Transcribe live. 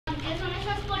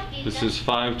This is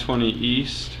 520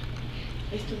 East.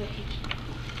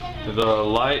 The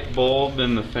light bulb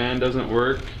in the fan doesn't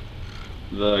work.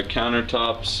 The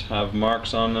countertops have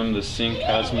marks on them. The sink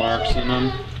has marks in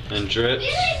them and drips.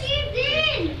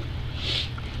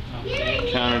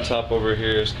 Countertop over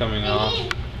here is coming off.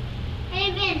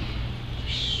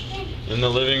 In the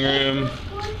living room,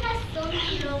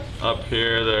 up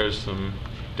here there's some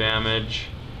damage.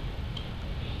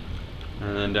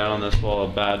 And then down on this wall, a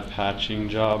bad patching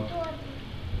job.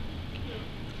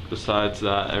 Besides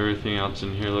that, everything else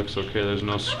in here looks okay. There's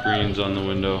no screens on the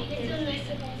window.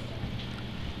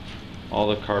 All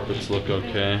the carpets look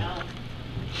okay.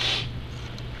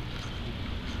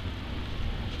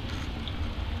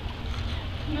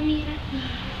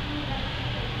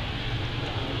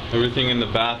 Everything in the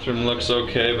bathroom looks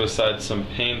okay besides some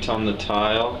paint on the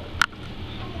tile.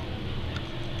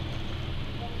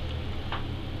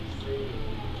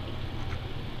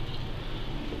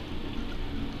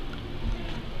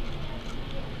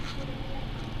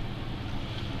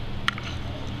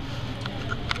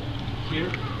 Here.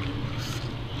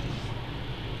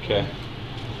 Okay.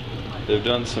 They've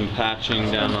done some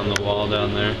patching down on the wall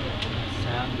down there.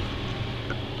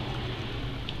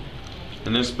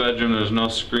 In this bedroom there's no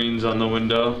screens on the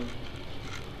window.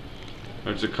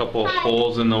 There's a couple of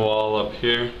holes in the wall up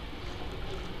here.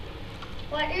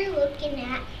 What are you looking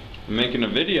at? I'm making a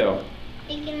video.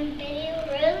 Making a video,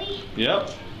 really? Yep.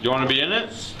 You want to be in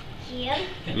it? Yeah.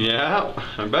 Yeah,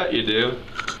 I bet you do.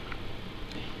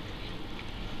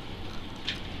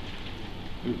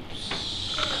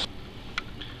 Oops.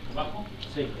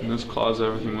 In this closet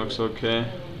everything looks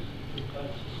okay.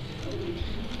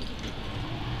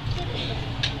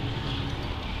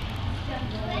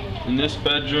 In this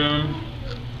bedroom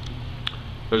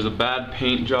there's a bad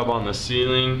paint job on the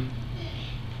ceiling.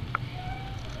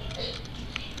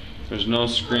 There's no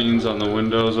screens on the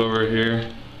windows over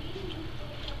here.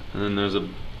 And then there's a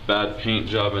bad paint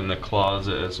job in the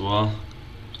closet as well.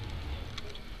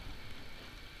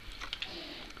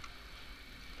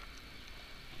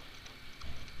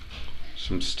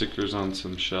 Some stickers on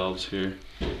some shelves here.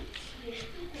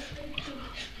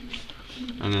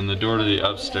 And then the door to the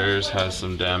upstairs has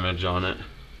some damage on it.